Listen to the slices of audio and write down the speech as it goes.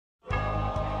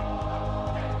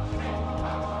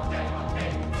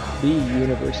The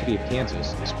University of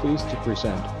Kansas is pleased to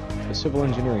present the Civil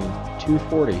Engineering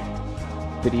 240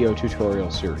 video tutorial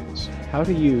series, How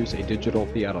to Use a Digital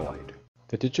Theodolite.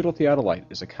 The digital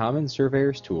theodolite is a common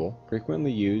surveyor's tool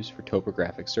frequently used for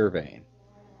topographic surveying.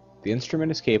 The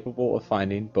instrument is capable of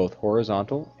finding both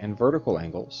horizontal and vertical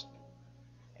angles,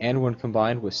 and when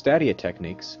combined with stadia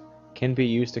techniques, can be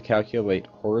used to calculate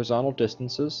horizontal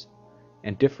distances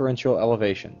and differential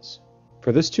elevations.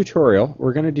 For this tutorial,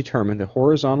 we're going to determine the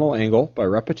horizontal angle by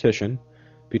repetition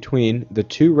between the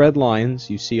two red lines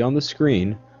you see on the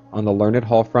screen on the Learned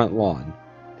Hall front lawn,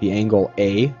 the angle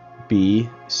A, B,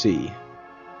 C.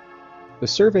 The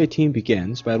survey team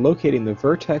begins by locating the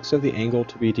vertex of the angle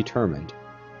to be determined.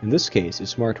 In this case,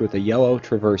 it's marked with a yellow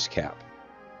traverse cap.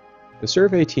 The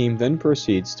survey team then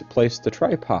proceeds to place the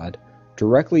tripod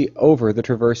directly over the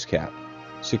traverse cap,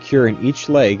 securing each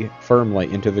leg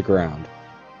firmly into the ground.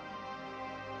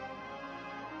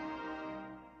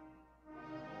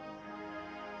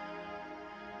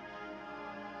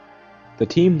 The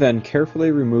team then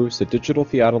carefully removes the digital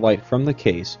theodolite from the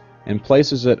case and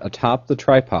places it atop the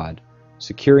tripod,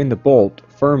 securing the bolt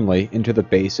firmly into the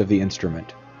base of the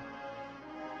instrument.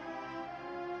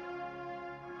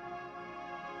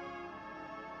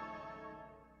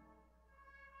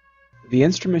 The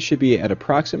instrument should be at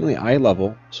approximately eye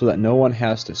level so that no one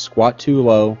has to squat too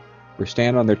low or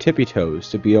stand on their tippy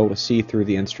toes to be able to see through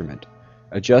the instrument.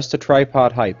 Adjust the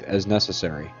tripod height as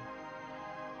necessary.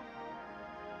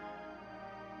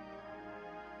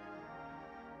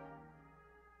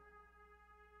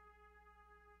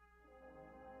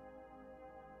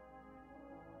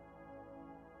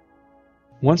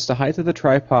 Once the height of the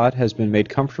tripod has been made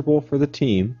comfortable for the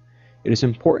team, it is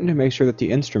important to make sure that the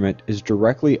instrument is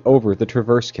directly over the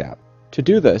traverse cap. To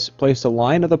do this, place a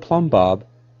line of the plumb bob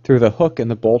through the hook and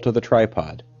the bolt of the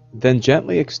tripod. Then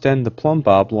gently extend the plumb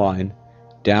bob line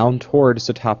down towards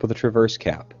the top of the traverse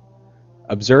cap.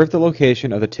 Observe the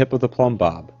location of the tip of the plumb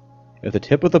bob. If the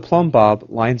tip of the plumb bob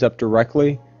lines up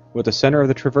directly with the center of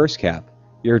the traverse cap,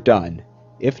 you're done.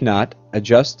 If not,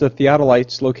 adjust the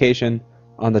theodolite's location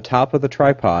on the top of the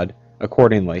tripod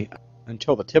accordingly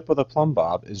until the tip of the plumb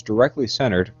bob is directly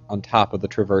centered on top of the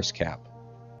traverse cap.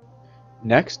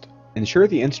 Next, ensure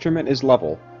the instrument is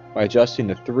level by adjusting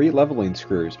the 3 leveling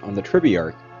screws on the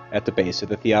tribute at the base of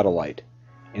the theodolite.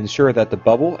 Ensure that the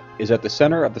bubble is at the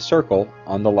center of the circle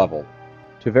on the level.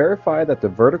 To verify that the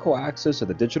vertical axis of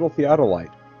the digital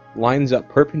theodolite lines up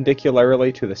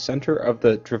perpendicularly to the center of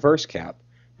the traverse cap,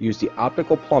 use the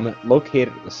optical plummet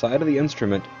located at the side of the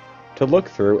instrument to look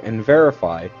through and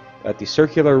verify that the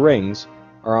circular rings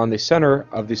are on the center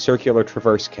of the circular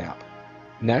traverse cap.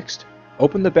 Next,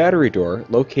 open the battery door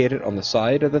located on the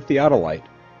side of the theodolite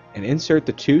and insert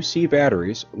the 2 C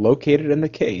batteries located in the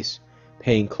case,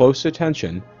 paying close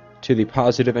attention to the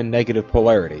positive and negative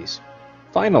polarities.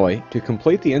 Finally, to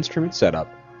complete the instrument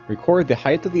setup, record the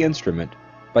height of the instrument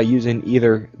by using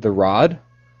either the rod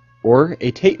or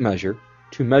a tape measure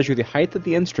to measure the height of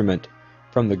the instrument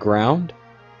from the ground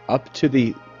up to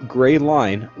the gray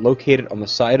line located on the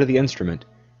side of the instrument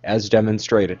as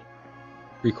demonstrated.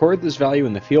 Record this value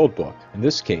in the field book, in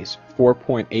this case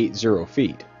 4.80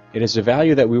 feet. It is a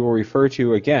value that we will refer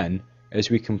to again as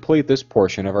we complete this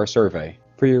portion of our survey.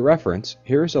 For your reference,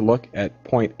 here is a look at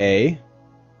point A,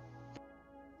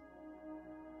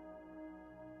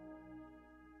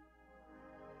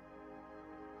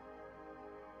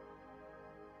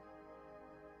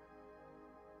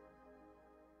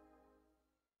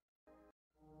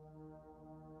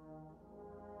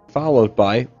 followed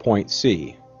by point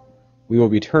C. We will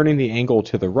be turning the angle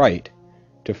to the right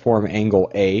to form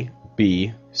angle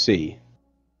ABC.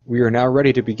 We are now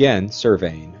ready to begin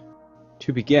surveying.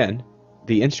 To begin,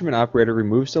 the instrument operator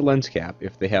removes the lens cap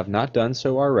if they have not done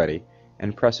so already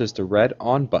and presses the red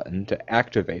on button to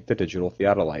activate the digital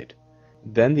theodolite.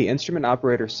 Then the instrument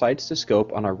operator sights the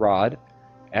scope on a rod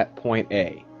at point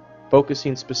A,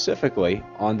 focusing specifically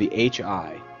on the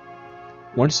HI.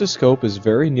 Once the scope is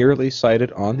very nearly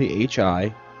sighted on the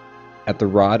HI at the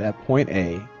rod at point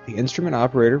A, the instrument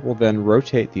operator will then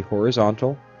rotate the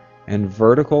horizontal and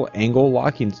vertical angle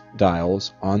locking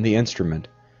dials on the instrument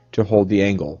to hold the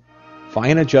angle.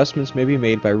 Fine adjustments may be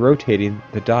made by rotating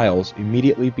the dials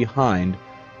immediately behind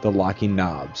the locking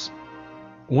knobs.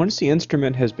 Once the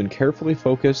instrument has been carefully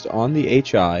focused on the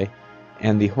HI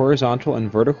and the horizontal and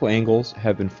vertical angles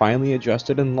have been finely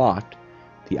adjusted and locked,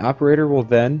 the operator will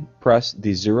then press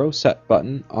the 0 set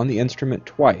button on the instrument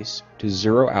twice to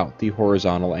zero out the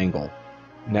horizontal angle.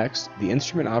 Next, the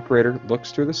instrument operator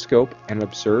looks through the scope and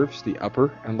observes the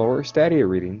upper and lower stadia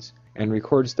readings and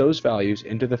records those values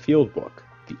into the field book.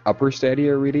 the upper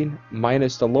stadia reading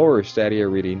minus the lower stadia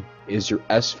reading is your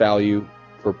S value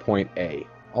for point A.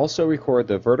 Also record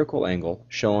the vertical angle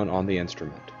shown on the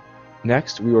instrument.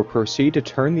 Next, we will proceed to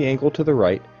turn the angle to the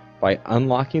right by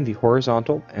unlocking the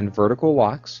horizontal and vertical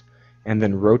locks and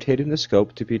then rotating the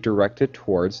scope to be directed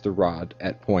towards the rod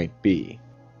at point B.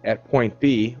 At point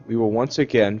B, we will once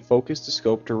again focus the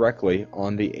scope directly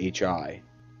on the HI.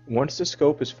 Once the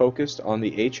scope is focused on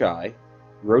the HI,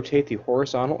 rotate the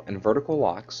horizontal and vertical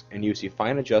locks and use the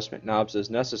fine adjustment knobs as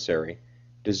necessary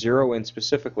to zero in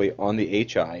specifically on the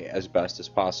HI as best as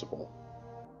possible.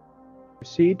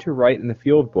 Proceed to write in the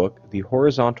field book the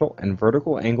horizontal and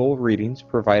vertical angle readings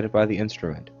provided by the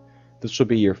instrument. This will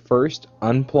be your first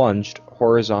unplunged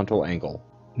horizontal angle.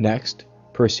 Next,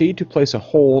 proceed to place a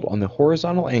hold on the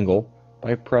horizontal angle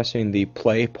by pressing the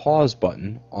play-pause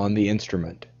button on the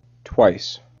instrument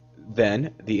twice.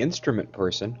 Then, the instrument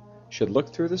person should look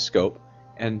through the scope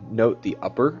and note the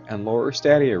upper and lower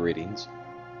stadia readings,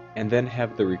 and then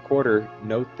have the recorder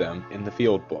note them in the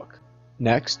field book.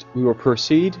 Next, we will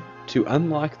proceed to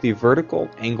unlock the vertical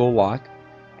angle lock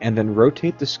and then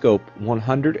rotate the scope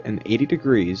 180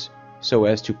 degrees so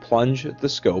as to plunge the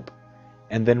scope,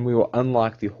 and then we will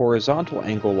unlock the horizontal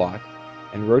angle lock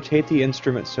and rotate the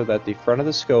instrument so that the front of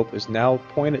the scope is now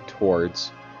pointed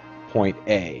towards point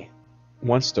A.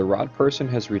 Once the rod person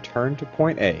has returned to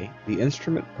point A, the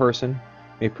instrument person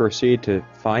may proceed to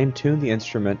fine-tune the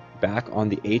instrument back on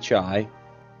the HI.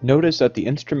 Notice that the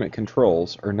instrument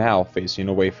controls are now facing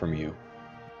away from you.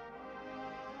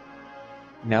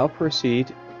 Now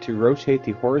proceed to rotate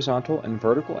the horizontal and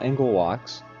vertical angle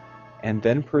locks, and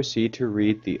then proceed to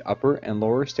read the upper and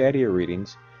lower stadia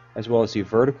readings as well as the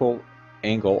vertical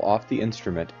angle off the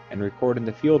instrument and record in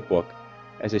the field book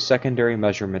as a secondary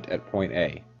measurement at point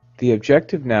A. The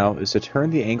objective now is to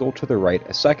turn the angle to the right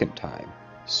a second time.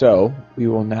 So, we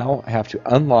will now have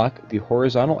to unlock the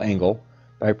horizontal angle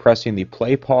by pressing the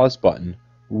play-pause button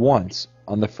once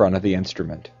on the front of the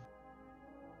instrument.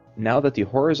 Now that the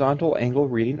horizontal angle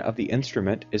reading of the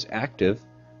instrument is active,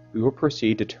 we will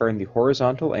proceed to turn the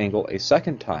horizontal angle a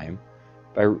second time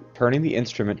by turning the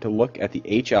instrument to look at the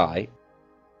HI.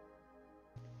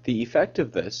 The effect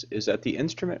of this is that the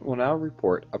instrument will now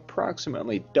report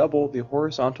approximately double the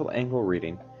horizontal angle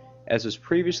reading as was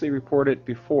previously reported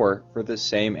before for this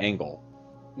same angle.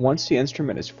 Once the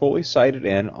instrument is fully sighted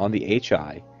in on the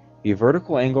HI, the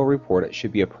vertical angle reported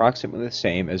should be approximately the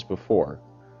same as before.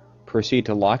 Proceed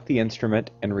to lock the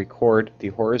instrument and record the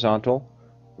horizontal,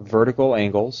 vertical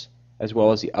angles, as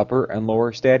well as the upper and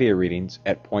lower stadia readings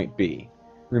at point B.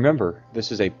 Remember,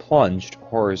 this is a plunged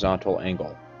horizontal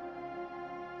angle.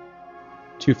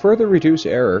 To further reduce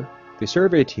error, the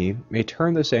survey team may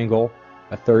turn this angle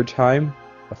a third time,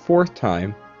 a fourth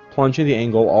time, plunging the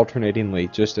angle alternatingly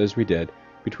just as we did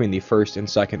between the first and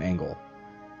second angle.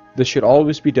 This should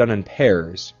always be done in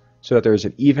pairs so that there is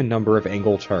an even number of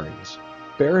angle turns.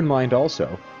 Bear in mind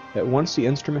also that once the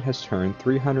instrument has turned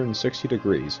 360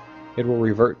 degrees, it will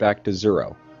revert back to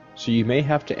 0, so you may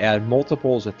have to add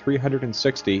multiples of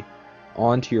 360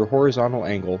 onto your horizontal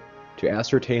angle to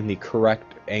ascertain the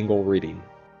correct angle reading.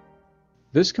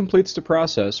 This completes the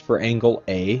process for angle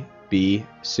A, B,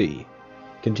 C.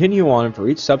 Continue on for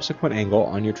each subsequent angle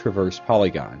on your traverse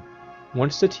polygon.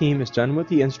 Once the team is done with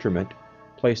the instrument,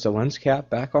 place the lens cap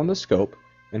back on the scope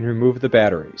and remove the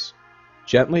batteries.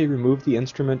 Gently remove the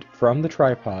instrument from the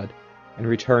tripod and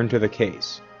return to the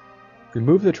case.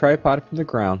 Remove the tripod from the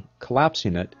ground,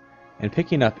 collapsing it, and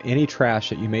picking up any trash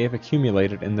that you may have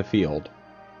accumulated in the field.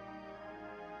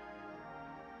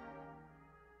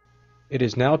 It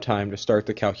is now time to start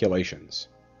the calculations.